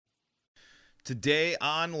Today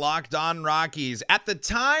on Locked On Rockies. At the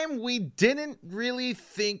time, we didn't really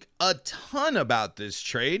think a ton about this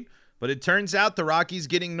trade, but it turns out the Rockies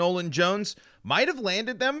getting Nolan Jones might have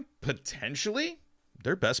landed them, potentially,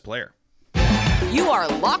 their best player. You are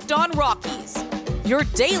Locked On Rockies, your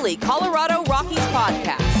daily Colorado Rockies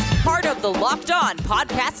podcast, part of the Locked On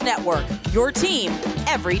Podcast Network, your team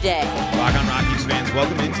every day. Locked On Rockies fans,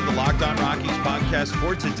 welcome into the Locked On Rockies podcast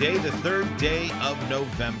for today, the third day of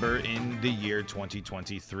November in the year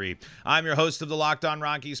 2023. I'm your host of the Locked On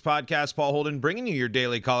Rockies podcast, Paul Holden, bringing you your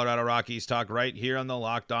daily Colorado Rockies talk right here on the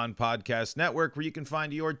Locked On Podcast Network, where you can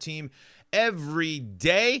find your team every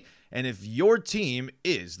day. And if your team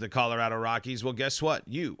is the Colorado Rockies, well, guess what?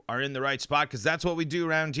 You are in the right spot, because that's what we do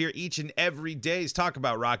around here each and every day, is talk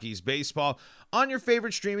about Rockies baseball on your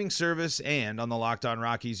favorite streaming service and on the Locked On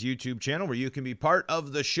Rockies YouTube channel, where you can be part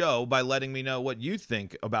of the show by letting me know what you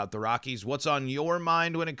think about the Rockies, what's on your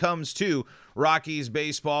mind when it comes to Rockies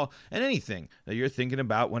baseball, and anything that you're thinking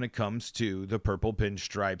about when it comes to the Purple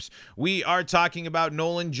Pinstripes. We are talking about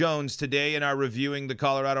Nolan Jones today in our Reviewing the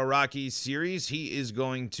Colorado Rockies series. He is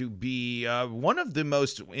going to be one of the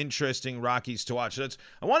most interesting Rockies to watch. I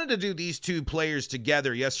wanted to do these two players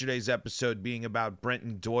together, yesterday's episode being about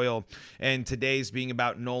Brenton Doyle and today's being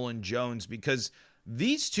about Nolan Jones, because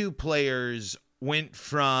these two players went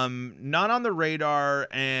from not on the radar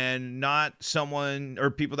and not someone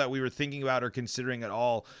or people that we were thinking about or considering at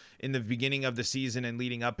all in the beginning of the season and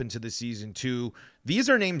leading up into the season to, these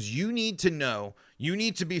are names you need to know, you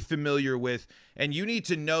need to be familiar with, and you need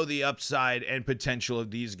to know the upside and potential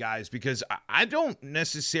of these guys, because I don't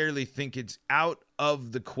necessarily think it's out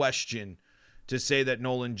of the question to say that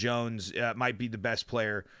Nolan Jones might be the best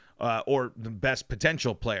player or the best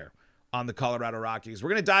potential player on the Colorado Rockies. We're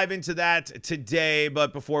going to dive into that today,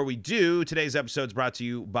 but before we do, today's episode is brought to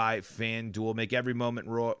you by FanDuel. Make every moment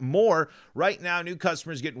more. Right now, new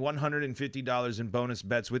customers get $150 in bonus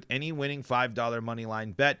bets with any winning $5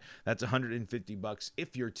 moneyline bet. That's $150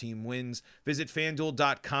 if your team wins. Visit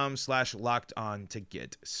FanDuel.com/lockedon to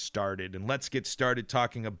get started. And let's get started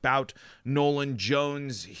talking about Nolan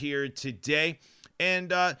Jones here today.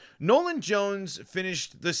 And Nolan Jones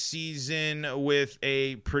finished the season with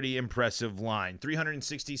a pretty impressive line.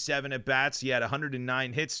 367 at-bats. He had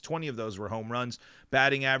 109 hits. 20 of those were home runs.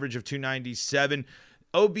 Batting average of 297.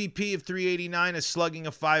 OBP of 389. A slugging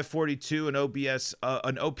of 542. An OPS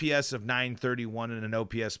of 931. And an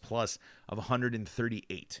OPS plus of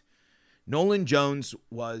 138. Nolan Jones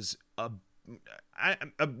was a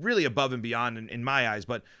really above and beyond in my eyes.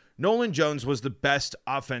 But Nolan Jones was the best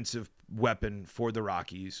offensive weapon for the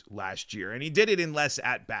Rockies last year, and he did it in less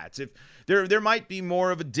at-bats. If there might be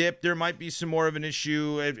more of a dip, there might be some more of an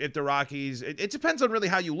issue if the Rockies, it depends on really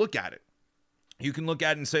how you look at it. You can look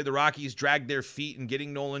at it and say the Rockies dragged their feet in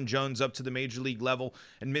getting Nolan Jones up to the major league level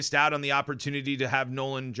and missed out on the opportunity to have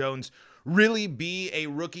Nolan Jones really be a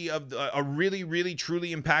rookie of a really, really,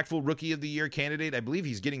 truly impactful rookie of the year candidate. I believe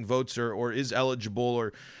he's getting votes or is eligible,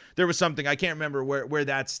 or there was something, I can't remember where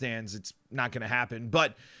that stands. It's not going to happen.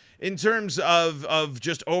 But in terms of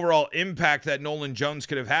just overall impact that Nolan Jones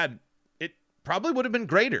could have had, it probably would have been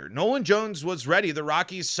greater. Nolan Jones was ready. The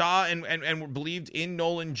Rockies saw and believed in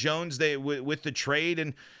Nolan Jones with the trade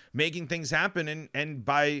and making things happen. And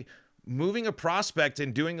by moving a prospect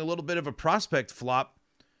and doing a little bit of a prospect flop,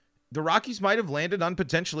 the Rockies might have landed on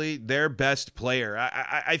potentially their best player.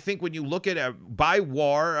 I think when you look at by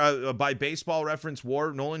WAR, by Baseball Reference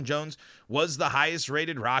WAR, Nolan Jones was the highest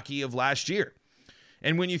rated Rocky of last year.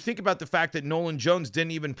 And when you think about the fact that Nolan Jones didn't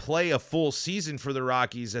even play a full season for the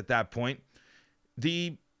Rockies at that point,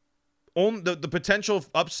 the potential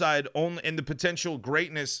upside and the potential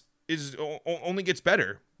greatness only gets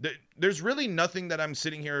better. There's really nothing that I'm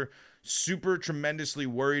sitting here super tremendously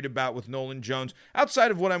worried about with Nolan Jones, outside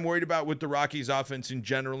of what I'm worried about with the Rockies offense in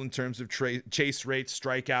general in terms of chase rates,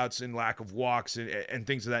 strikeouts, and lack of walks and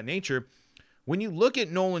things of that nature. When you look at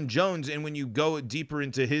Nolan Jones and when you go deeper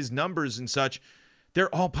into his numbers and such,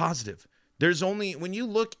 they're all positive. There's only, when you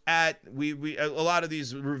look at, a lot of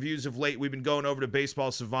these reviews of late, we've been going over to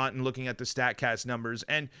Baseball Savant and looking at the StatCast numbers.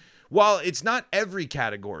 And while it's not every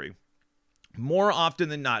category, more often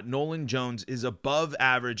than not, Nolan Jones is above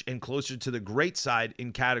average and closer to the great side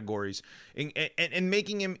in categories, and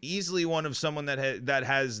making him easily one of someone that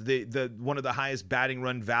has the one of the highest batting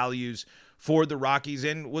run values for the Rockies,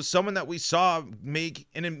 and was someone that we saw make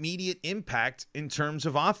an immediate impact in terms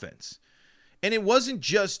of offense. And it wasn't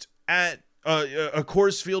just at a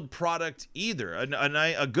Coors Field product either.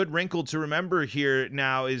 A good wrinkle to remember here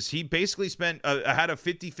now is he basically had a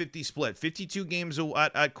 50-50 split, 52 games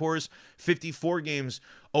at Coors, 54 games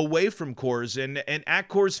away from Coors, and at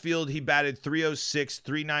Coors Field he batted 306,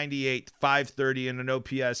 398, 530, and an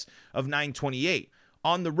OPS of 928.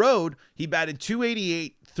 On the road, he batted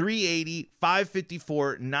 288, 380,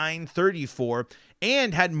 554, 934,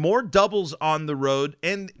 and had more doubles on the road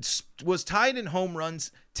and was tied in home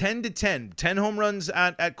runs 10-10. 10 home runs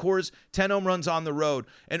at Coors, 10 home runs on the road,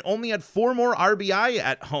 and only had 4 more RBI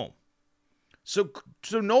at home. So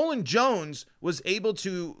Nolan Jones was able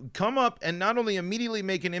to come up and not only immediately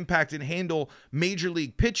make an impact and handle major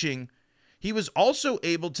league pitching, he was also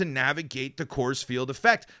able to navigate the Coors Field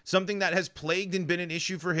effect, something that has plagued and been an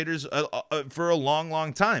issue for hitters for a long,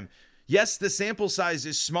 long time. Yes, the sample size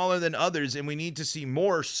is smaller than others, and we need to see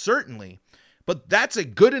more, certainly. But that's a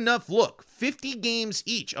good enough look. 50 games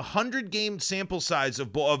each, 100-game sample size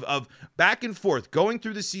of back and forth, going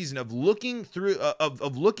through the season, of looking through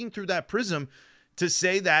looking through that prism to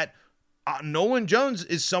say that Nolan Jones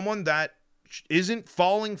is someone that isn't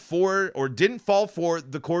falling for or didn't fall for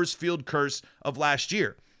the Coors Field curse of last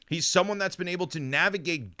year. He's someone that's been able to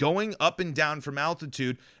navigate going up and down from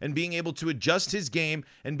altitude and being able to adjust his game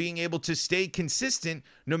and being able to stay consistent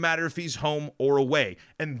no matter if he's home or away.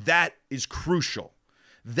 And that is crucial.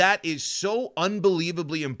 That is so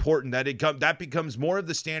unbelievably important that that becomes more of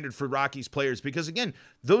the standard for Rockies players because, again,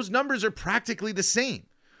 those numbers are practically the same.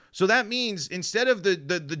 So that means instead of the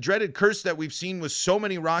dreaded curse that we've seen with so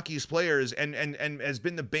many Rockies players and has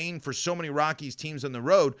been the bane for so many Rockies teams on the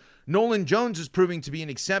road, Nolan Jones is proving to be an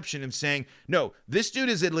exception of saying, no, this dude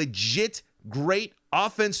is a legit great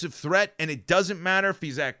offensive threat, and it doesn't matter if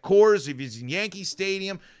he's at Coors, if he's in Yankee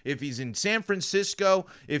Stadium, if he's in San Francisco,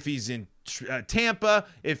 if he's in Tampa,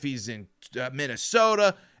 if he's in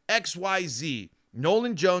Minnesota, XYZ.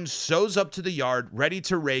 Nolan Jones shows up to the yard, ready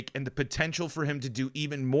to rake, and the potential for him to do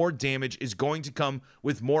even more damage is going to come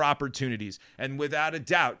with more opportunities. And without a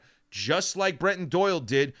doubt, just like Brenton Doyle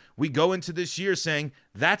did, we go into this year saying,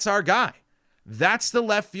 that's our guy. That's the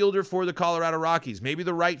left fielder for the Colorado Rockies, maybe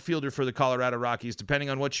the right fielder for the Colorado Rockies, depending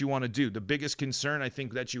on what you want to do. The biggest concern I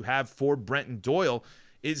think that you have for Brenton Doyle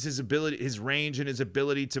is his ability, his range, and his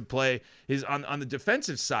ability to play on the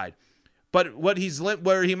defensive side. But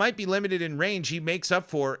where he might be limited in range, he makes up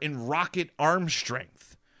for in rocket arm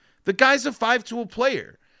strength. The guy's a 5-tool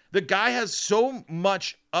player. The guy has so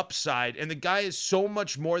much upside, and the guy is so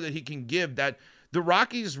much more that he can give that the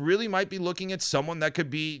Rockies really might be looking at someone that could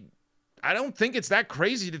be. I don't think it's that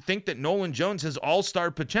crazy to think that Nolan Jones has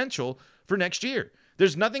all-star potential for next year.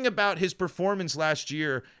 There's nothing about his performance last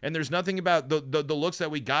year, and there's nothing about the looks that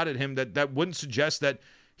we got at him that wouldn't suggest that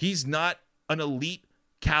he's not an elite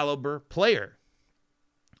caliber player.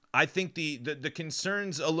 I think the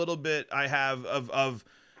concerns a little bit I have of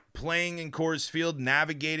playing in Coors Field,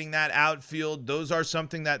 navigating that outfield, those are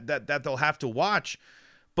something that they'll have to watch.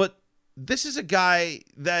 But this is a guy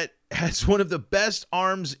that has one of the best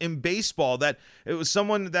arms in baseball, that it was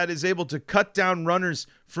someone that is able to cut down runners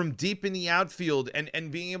from deep in the outfield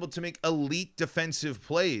and being able to make elite defensive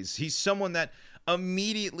plays. He's someone that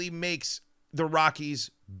immediately makes the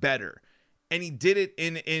Rockies better. And he did it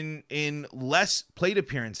in less plate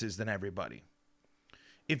appearances than everybody.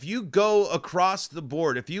 If you go across the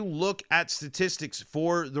board, if you look at statistics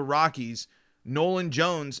for the Rockies, Nolan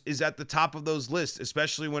Jones is at the top of those lists,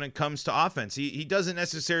 especially when it comes to offense. He doesn't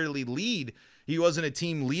necessarily lead. He wasn't a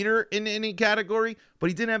team leader in any category, but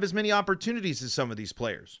he didn't have as many opportunities as some of these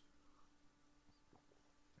players.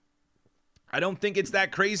 I don't think it's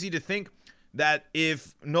that crazy to think that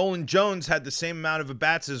if Nolan Jones had the same amount of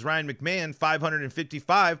at-bats as Ryan McMahon,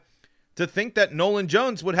 555, to think that Nolan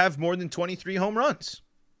Jones would have more than 23 home runs.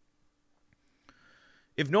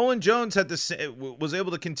 If Nolan Jones was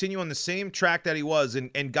able to continue on the same track that he was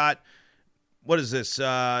and got,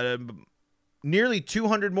 nearly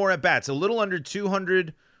 200 more at-bats, a little under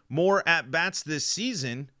 200 more at-bats this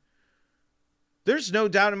season, there's no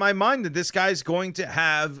doubt in my mind that this guy's going to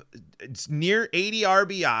have near 80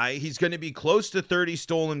 RBI. He's going to be close to 30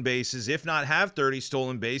 stolen bases, if not have 30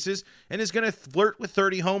 stolen bases, and is going to flirt with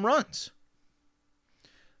 30 home runs.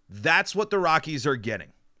 That's what the Rockies are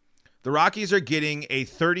getting. The Rockies are getting a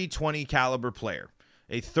 30-20 caliber player,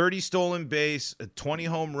 a 30 stolen base, a 20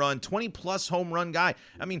 home run, 20-plus home run guy.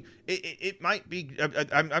 I mean, it might be,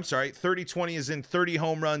 I'm sorry, 30-20 is in 30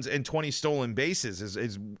 home runs and 20 stolen bases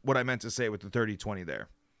is what I meant to say with the 30-20 there.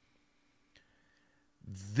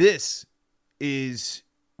 This is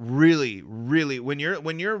really, really, when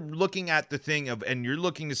you're looking at the thing and you're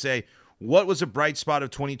looking to say, what was a bright spot of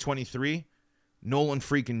 2023? Nolan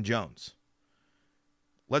freaking Jones.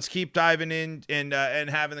 let's keep diving in and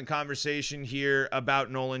having the conversation here about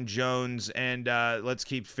Nolan Jones, and let's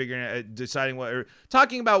keep deciding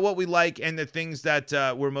talking about what we like and the things that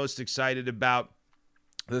we're most excited about,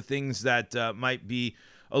 the things that might be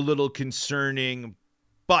a little concerning.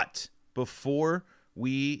 But before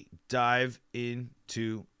we dive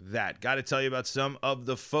into that, got to tell you about some of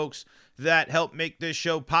the folks that help make this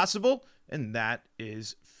show possible, and that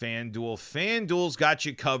is FanDuel. FanDuel's got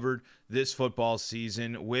you covered this football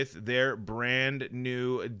season with their brand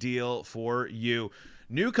new deal for you.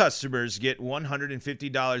 New customers get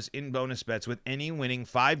 $150 in bonus bets with any winning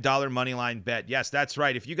 $5 moneyline bet. Yes, that's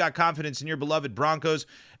right. If you got confidence in your beloved Broncos,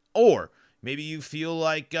 or maybe you feel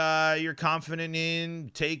like you're confident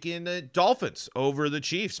in taking the Dolphins over the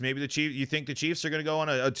Chiefs. Maybe you think the Chiefs are going to go on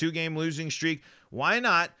a 2-game losing streak. Why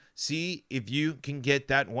not see if you can get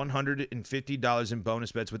that $150 in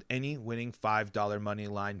bonus bets with any winning $5 money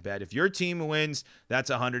line bet? If your team wins,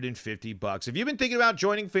 that's $150. If you've been thinking about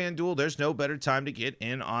joining FanDuel, there's no better time to get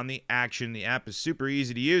in on the action. The app is super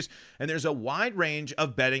easy to use, and there's a wide range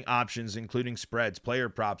of betting options, including spreads, player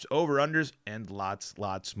props, over-unders, and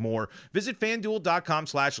lots more. Visit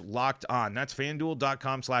FanDuel.com/lockedon. That's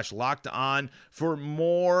FanDuel.com/lockedon for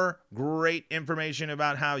more great information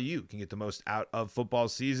about how you can get the most out of football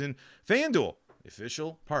season. FanDuel,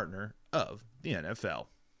 official partner of the NFL.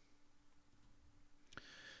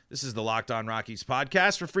 This is the Locked On Rockies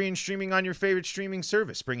podcast for free and streaming on your favorite streaming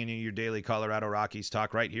service, bringing you your daily Colorado Rockies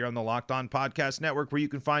talk right here on the Locked On Podcast Network, where you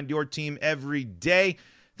can find your team every day.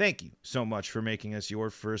 Thank you so much for making us your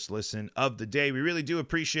first listen of the day. We really do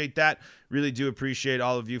appreciate that. Really do appreciate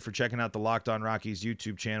all of you for checking out the Locked On Rockies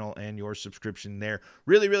YouTube channel and your subscription there.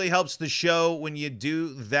 Really helps the show when you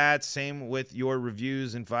do that. Same with your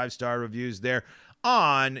reviews and 5-star reviews there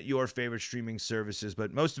on your favorite streaming services.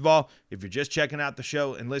 But most of all, if you're just checking out the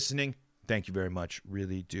show and listening, thank you very much.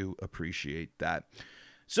 Really do appreciate that.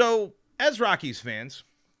 So, as Rockies fans,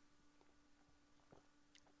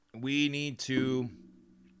 we need to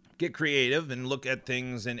get creative and look at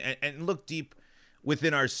things and look deep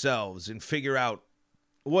within ourselves and figure out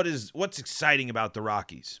what's exciting about the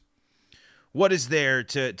Rockies. What is there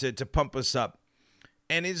to pump us up?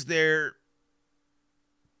 And is there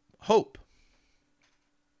hope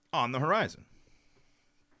on the horizon?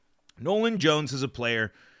 Nolan Jones is a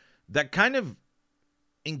player that kind of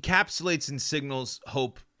encapsulates and signals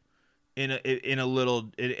hope in a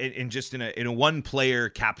one-player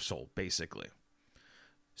capsule, basically.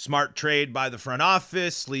 Smart trade by the front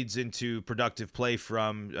office leads into productive play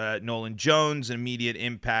from Nolan Jones, an immediate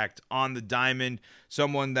impact on the diamond,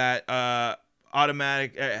 someone that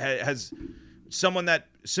someone that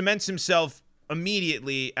cements himself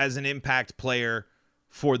immediately as an impact player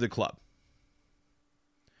for the club.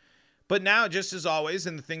 But now, just as always,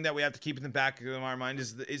 and the thing that we have to keep in the back of our mind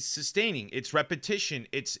is sustaining. It's repetition.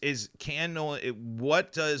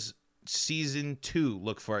 What does season 2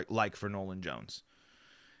 look like for Nolan Jones?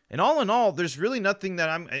 And all in all, there's really nothing that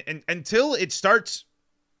until it starts,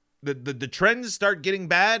 the trends start getting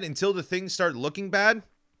bad, until the things start looking bad,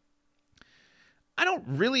 I don't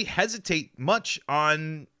really hesitate much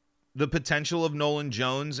on the potential of Nolan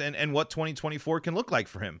Jones and what 2024 can look like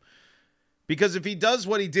for him. Because if he does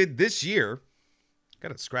what he did this year,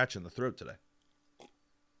 got a scratch in the throat today.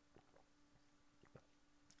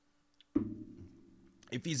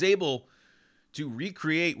 If he's able to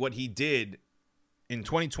recreate what he did in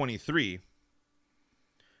 2023,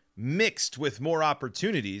 mixed with more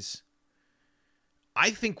opportunities,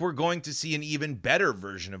 I think we're going to see an even better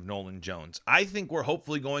version of Nolan Jones. I think we're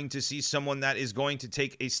hopefully going to see someone that is going to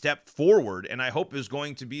take a step forward, and I hope is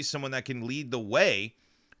going to be someone that can lead the way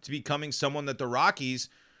to becoming someone that the Rockies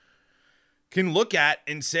can look at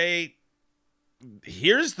and say,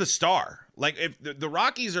 here's the star. Like, if the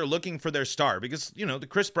Rockies are looking for their star, because, the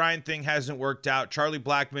Chris Bryant thing hasn't worked out. Charlie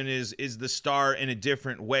Blackmon is the star in a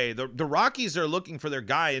different way. The Rockies are looking for their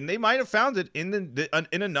guy, and they might have found it in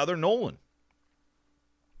another Nolan.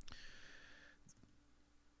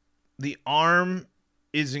 The arm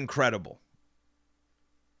is incredible.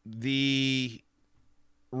 The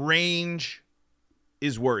range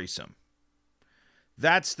is worrisome.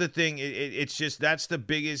 That's the thing. That's the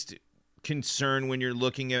biggest concern when you're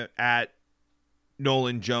looking at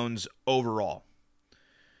Nolan Jones overall.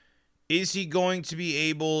 Is he going to be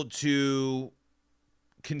able to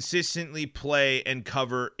consistently play and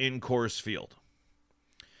cover in Coors Field?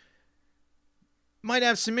 Might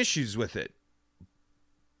have some issues with it.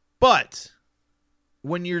 But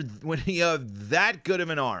when you have that good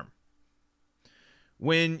of an arm,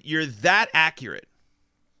 when you're that accurate,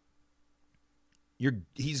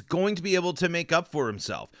 He's going to be able to make up for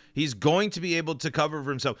himself. He's going to be able to cover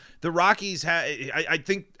for himself. The Rockies, I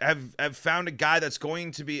think, have found a guy that's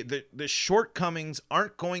going to be, the shortcomings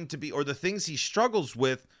aren't going to be, or the things he struggles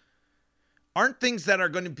with aren't things that are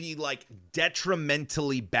going to be like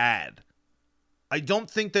detrimentally bad. I don't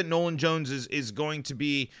think that Nolan Jones is going to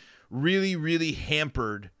be really, really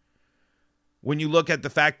hampered when you look at the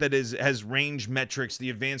fact that his range metrics,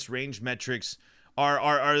 the advanced range metrics,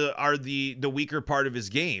 are the weaker part of his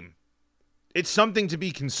game. It's something to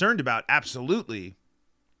be concerned about, absolutely.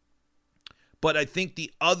 But I think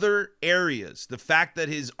the other areas, the fact that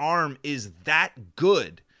his arm is that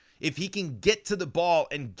good, if he can get to the ball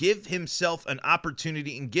and give himself an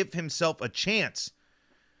opportunity and give himself a chance,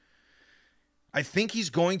 I think he's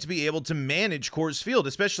going to be able to manage Coors Field,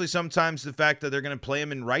 especially sometimes the fact that they're going to play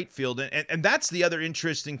him in right field. And that's the other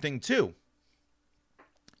interesting thing, too.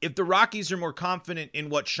 If the Rockies are more confident in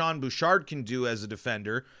what Sean Bouchard can do as a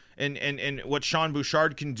defender and what Sean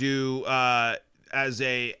Bouchard can do as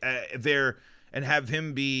there and have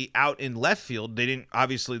him be out in left field, the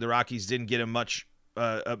Rockies didn't get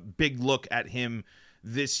a big look at him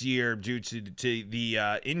this year due to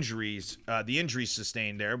the injuries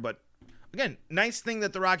sustained there. But again, nice thing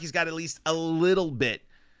that the Rockies got at least a little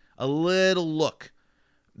look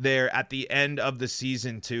there at the end of the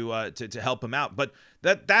season to help him out. But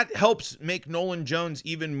that helps make Nolan Jones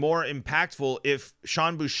even more impactful if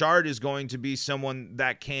Sean Bouchard is going to be someone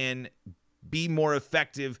that can be more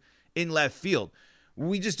effective in left field.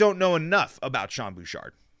 We just don't know enough about Sean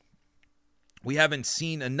Bouchard. We haven't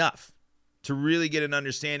seen enough to really get an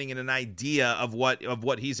understanding and an idea of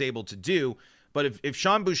what he's able to do. But if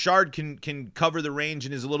Sean Bouchard can cover the range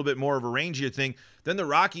and is a little bit more of a rangier thing, then the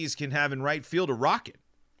Rockies can have in right field a rocket.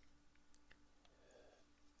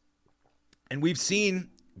 And we've seen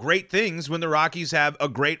great things when the Rockies have a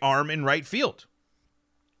great arm in right field.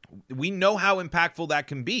 We know how impactful that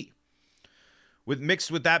can be.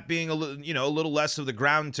 Mixed with that being a little less of the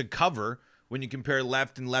ground to cover when you compare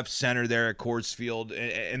left and left center there at Coors Field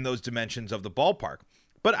and those dimensions of the ballpark.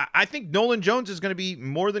 But I think Nolan Jones is going to be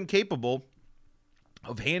more than capable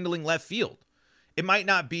of handling left field. It might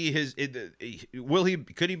not be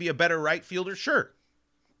could he be a better right fielder? Sure.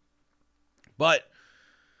 But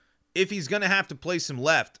if he's going to have to play some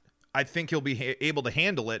left, I think he'll be able to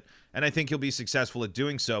handle it, and I think he'll be successful at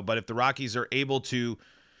doing so. But if the Rockies are able to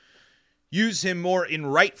use him more in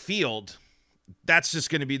right field, that's just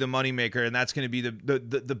going to be the moneymaker, and that's going to be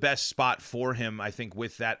the best spot for him, I think,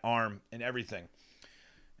 with that arm and everything.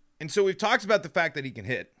 And so we've talked about the fact that he can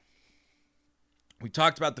hit. We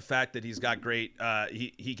talked about the fact that he's got great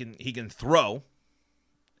he can throw.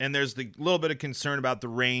 And there's the little bit of concern about the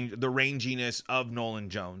ranginess of Nolan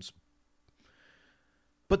Jones.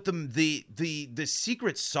 But the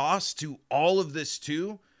secret sauce to all of this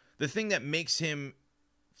too, the thing that makes him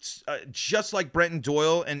just like Brenton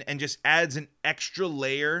Doyle and just adds an extra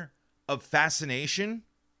layer of fascination,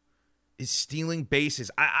 is stealing bases.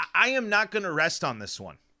 I am not going to rest on this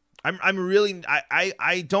one.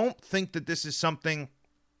 I don't think that this is something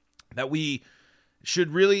that we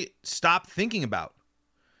should really stop thinking about.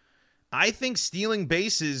 I think stealing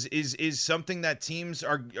bases is something that teams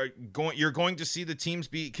you're going to see the teams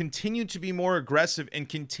continue to be more aggressive and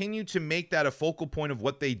continue to make that a focal point of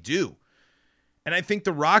what they do. And I think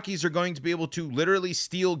the Rockies are going to be able to literally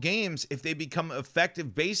steal games if they become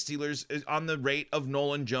effective base stealers on the rate of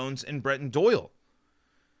Nolan Jones and Brenton Doyle.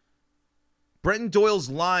 Brenton Doyle's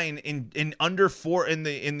line in under 4 in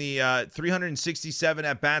the 367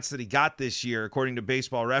 at bats that he got this year, according to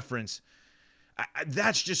Baseball Reference.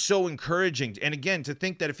 That's just so encouraging. And again, to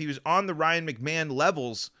think that if he was on the Ryan McMahon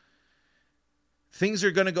levels, things are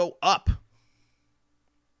going to go up.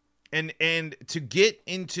 And to get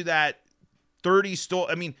into that 30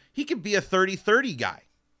 he could be a 30-30 guy.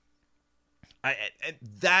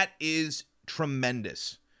 That is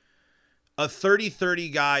tremendous. A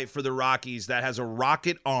 30-30 guy for the Rockies that has a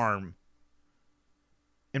rocket arm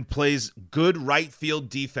and plays good right field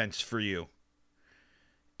defense for you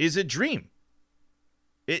is a dream.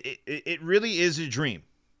 It really is a dream.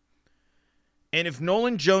 And if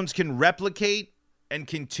Nolan Jones can replicate and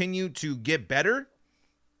continue to get better,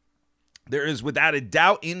 there is without a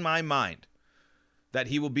doubt in my mind that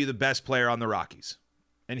he will be the best player on the Rockies.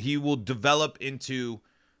 And he will develop into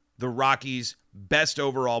the Rockies' best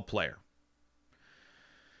overall player.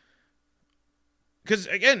 Because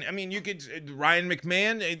again, I mean, you could Ryan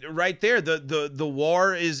McMahon right there. The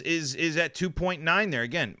WAR is at 2.9 there.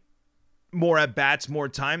 Again, more at bats, more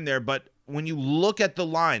time there. But when you look at the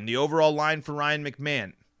line, the overall line for Ryan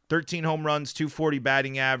McMahon, 13 home runs, 240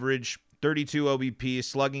 batting average, .32 OBP,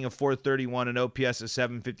 slugging of .431, an OPS of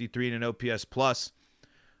 .753, and an OPS plus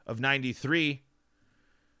of .93.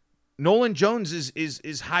 Nolan Jones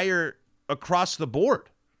is higher across the board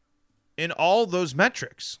in all those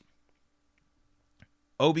metrics.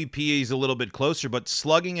 OBP is a little bit closer, but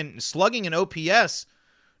slugging and OPS,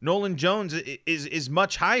 Nolan Jones is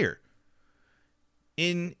much higher.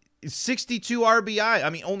 In 62 RBI, I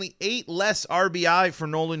mean, only 8 less RBI for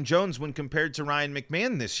Nolan Jones when compared to Ryan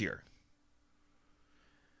McMahon this year.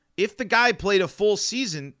 If the guy played a full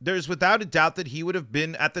season, there's without a doubt that he would have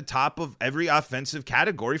been at the top of every offensive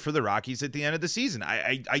category for the Rockies at the end of the season.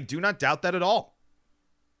 I do not doubt that at all.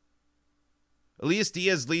 Elias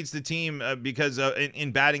Diaz leads the team because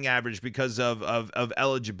in batting average because of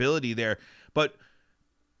eligibility there. But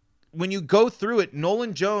when you go through it,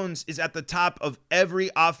 Nolan Jones is at the top of every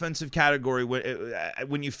offensive category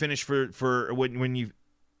when you finish when you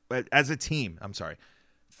as a team. I'm sorry,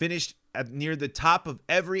 finished at near the top of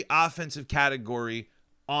every offensive category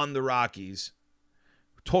on the Rockies.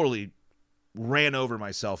 Totally ran over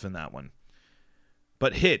myself in that one.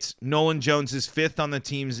 But hits, Nolan Jones is fifth on the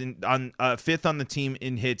team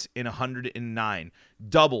in hits in 109.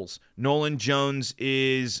 Doubles, Nolan Jones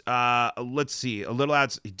is Nolan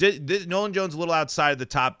Jones a little outside of the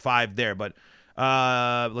top 5 there, but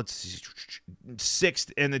let's see,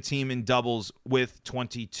 sixth in the team in doubles with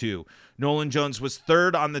 22. Nolan Jones was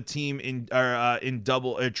third on the team in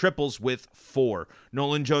triples with 4.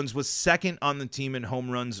 Nolan Jones was second on the team in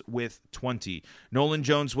home runs with 20. Nolan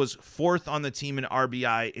Jones was fourth on the team in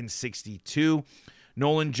RBI in 62.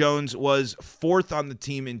 Nolan Jones was fourth on the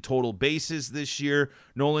team in total bases this year.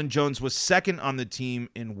 Nolan Jones was second on the team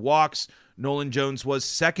in walks. Nolan Jones was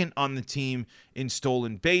second on the team in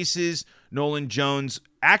stolen bases. Nolan Jones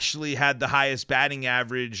actually had the highest batting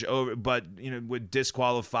average, but was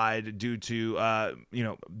disqualified due to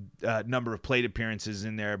number of plate appearances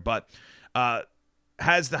in there. But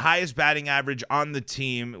has the highest batting average on the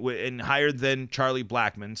team and higher than Charlie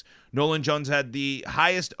Blackmon's. Nolan Jones had the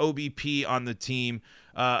highest OBP on the team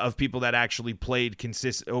of people that actually played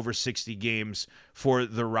over 60 games for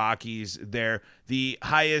the Rockies there. The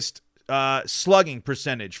highest slugging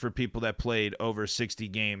percentage for people that played over 60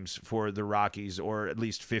 games for the Rockies, or at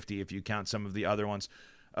least 50 if you count some of the other ones.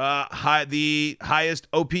 The highest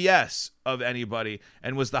OPS of anybody,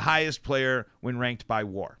 and was the highest player when ranked by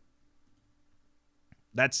WAR.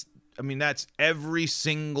 That's every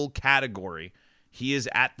single category. He is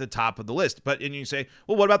at the top of the list. And you say,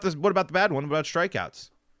 well, what about the bad one? What about strikeouts?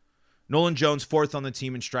 Nolan Jones, fourth on the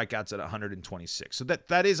team in strikeouts at 126. So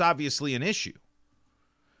that is obviously an issue.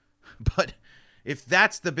 But if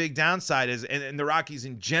that's the big downside and the Rockies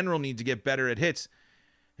in general need to get better at hits,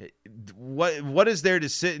 what is there to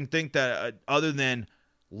sit and think that other than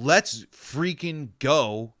let's freaking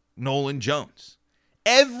go Nolan Jones?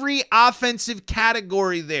 Every offensive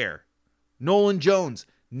category there, Nolan Jones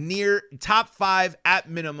near top 5 at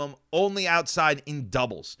minimum, only outside in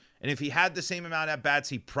doubles. And if he had the same amount at bats,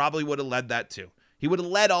 he probably would have led that too. He would have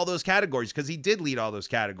led all those categories because he did lead all those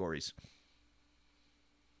categories.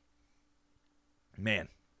 Man,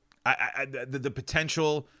 the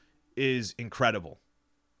potential is incredible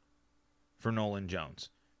for Nolan Jones.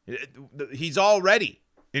 He's already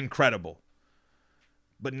incredible.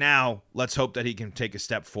 But now let's hope that he can take a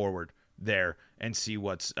step forward there and see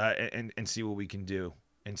and see what we can do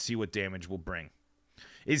and see what damage will bring.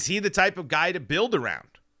 Is he the type of guy to build around?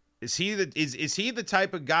 Is he the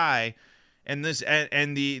type of guy and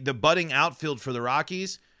the budding outfield for the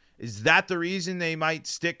Rockies? Is that the reason they might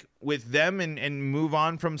stick with them and move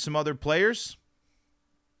on from some other players?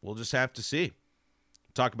 We'll just have to see.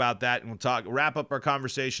 Talk about that, and we'll wrap up our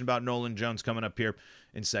conversation about Nolan Jones coming up here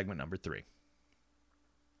in segment number 3.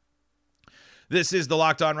 This is the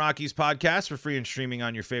Locked On Rockies podcast for free and streaming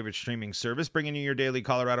on your favorite streaming service, bringing you your daily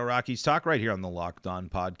Colorado Rockies talk right here on the Locked On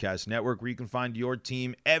Podcast Network, where you can find your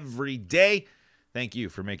team every day. Thank you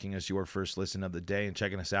for making us your first listen of the day and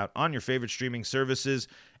checking us out on your favorite streaming services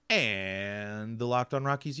and the Locked On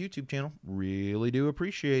Rockies YouTube channel. Really do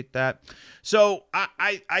appreciate that. So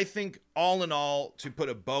I think all in all, to put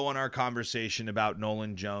a bow on our conversation about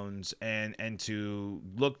Nolan Jones and to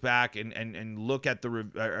look back and look at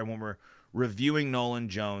when we're reviewing Nolan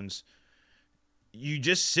Jones, you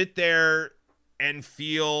just sit there and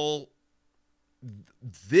feel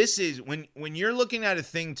this is when you're looking at a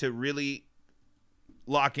thing to really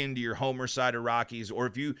lock into your homer side of Rockies, or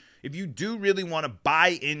if you do really want to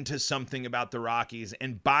buy into something about the Rockies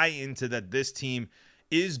and buy into that this team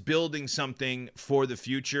is building something for the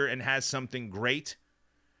future and has something great,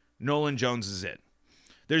 Nolan Jones is it.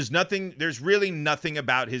 There's really nothing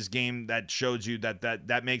about his game that shows you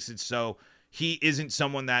that makes it so he isn't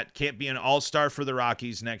someone that can't be an all-star for the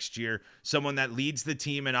Rockies next year, someone that leads the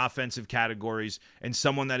team in offensive categories, and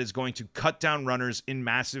someone that is going to cut down runners in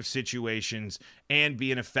massive situations and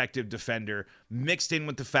be an effective defender, mixed in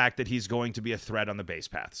with the fact that he's going to be a threat on the base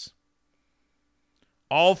paths.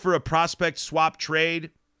 All for a prospect swap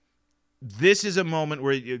trade. This is a moment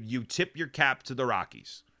where you tip your cap to the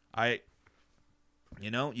Rockies.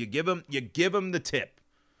 You give them the tip,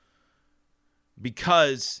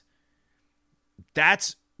 because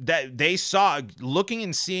that they saw, looking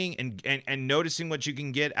and seeing and noticing what you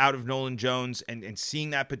can get out of Nolan Jones and seeing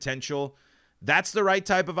that potential. That's the right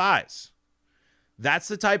type of eyes. That's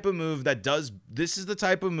the type of move this is the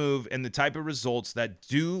type of move and the type of results that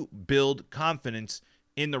do build confidence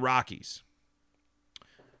in the Rockies.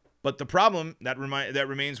 But the problem that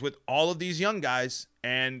remains with all of these young guys,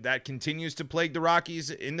 and that continues to plague the Rockies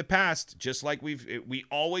in the past, just like we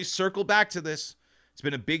always circle back to this. It's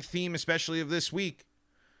been a big theme, especially of this week.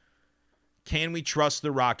 Can we trust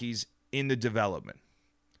the Rockies in the development?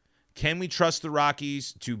 Can we trust the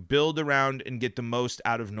Rockies to build around and get the most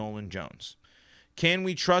out of Nolan Jones? Can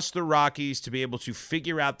we trust the Rockies to be able to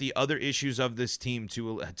figure out the other issues of this team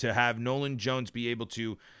to have Nolan Jones be able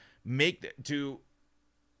to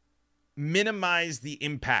minimize the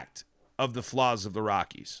impact of the flaws of the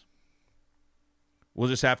Rockies? We'll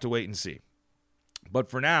just have to wait and see. But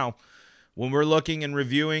for now, when we're looking and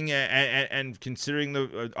reviewing and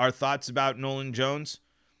considering our thoughts about Nolan Jones,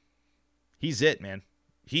 he's it, man.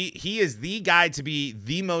 He is the guy to be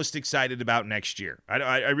the most excited about next year.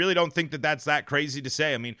 I really don't think that's that crazy to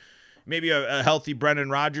say. I mean, maybe a healthy Brendan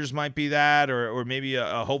Rodgers might be that, or maybe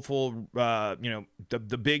a hopeful,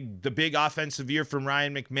 the big offensive year from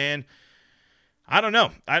Ryan McMahon. I don't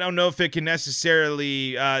know. I don't know if it can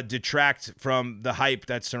necessarily detract from the hype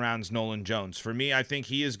that surrounds Nolan Jones. For me, I think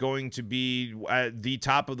he is going to be at the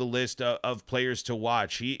top of the list of players to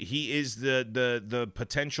watch. He is the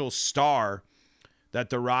potential star that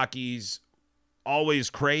the Rockies always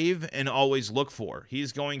crave and always look for.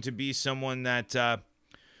 He's going to be someone that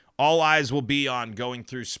all eyes will be on going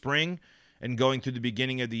through spring and going through the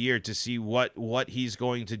beginning of the year to see what he's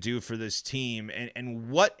going to do for this team and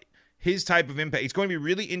what his type of impact. It's going to be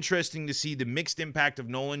really interesting to see the mixed impact of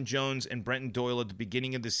Nolan Jones and Brenton Doyle at the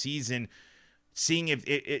beginning of the season, seeing if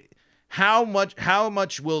how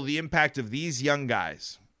much will the impact of these young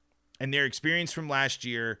guys and their experience from last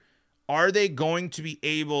year, are they going to be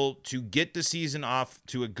able to get the season off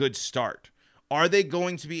to a good start? Are they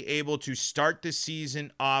going to be able to start the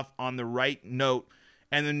season off on the right note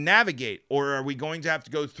and then navigate? Or are we going to have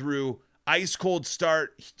to go through ice cold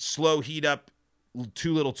start, slow heat up,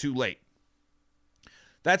 too little too late?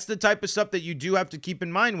 That's the type of stuff that you do have to keep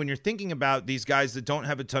in mind when you're thinking about these guys that don't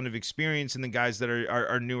have a ton of experience and the guys that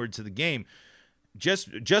are newer to the game.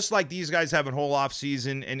 Just like these guys have a whole off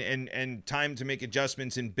season and time to make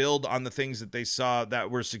adjustments and build on the things that they saw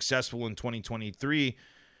that were successful in 2023,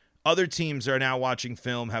 other teams are now watching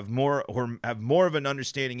film, have more of an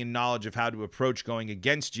understanding and knowledge of how to approach going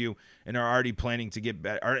against you, and are already planning to get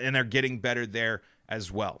better and are getting better there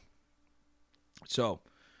as well. So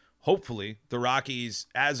hopefully the Rockies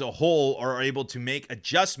as a whole are able to make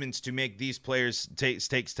adjustments to make these players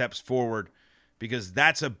take steps forward, because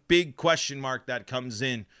that's a big question mark that comes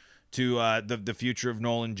in to the future of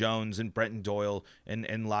Nolan Jones and Brenton Doyle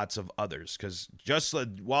and lots of others. Because just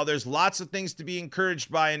while there's lots of things to be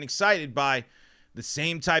encouraged by and excited by, the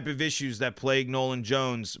same type of issues that plague Nolan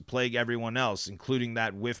Jones plague everyone else, including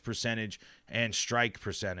that whiff percentage and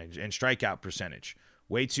strikeout percentage.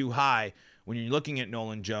 Way too high. When you're looking at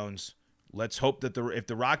Nolan Jones, let's hope that if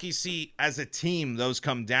the Rockies see as a team those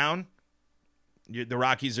come down, the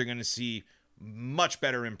Rockies are going to see much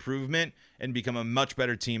better improvement and become a much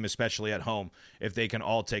better team, especially at home, if they can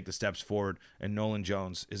all take the steps forward, and Nolan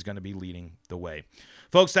Jones is going to be leading the way.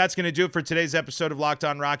 Folks, that's going to do it for today's episode of Locked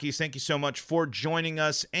On Rockies. Thank you so much for joining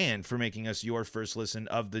us and for making us your first listen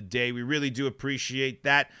of the day. We really do appreciate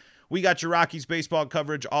that. We got your Rockies baseball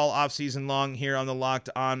coverage all offseason long here on the Locked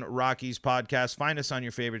On Rockies podcast. Find us on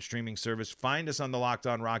your favorite streaming service. Find us on the Locked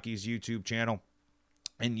On Rockies YouTube channel.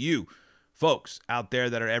 And you, folks out there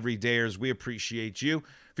that are everydayers, we appreciate you.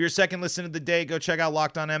 For your second listen of the day, go check out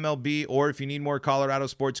Locked On MLB, or if you need more Colorado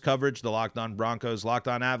sports coverage, the Locked On Broncos, Locked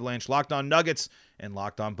On Avalanche, Locked On Nuggets, and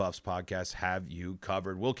Locked On Buffs podcasts have you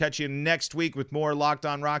covered. We'll catch you next week with more Locked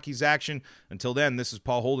On Rockies action. Until then, this is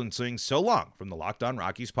Paul Holden saying so long from the Locked On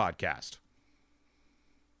Rockies podcast.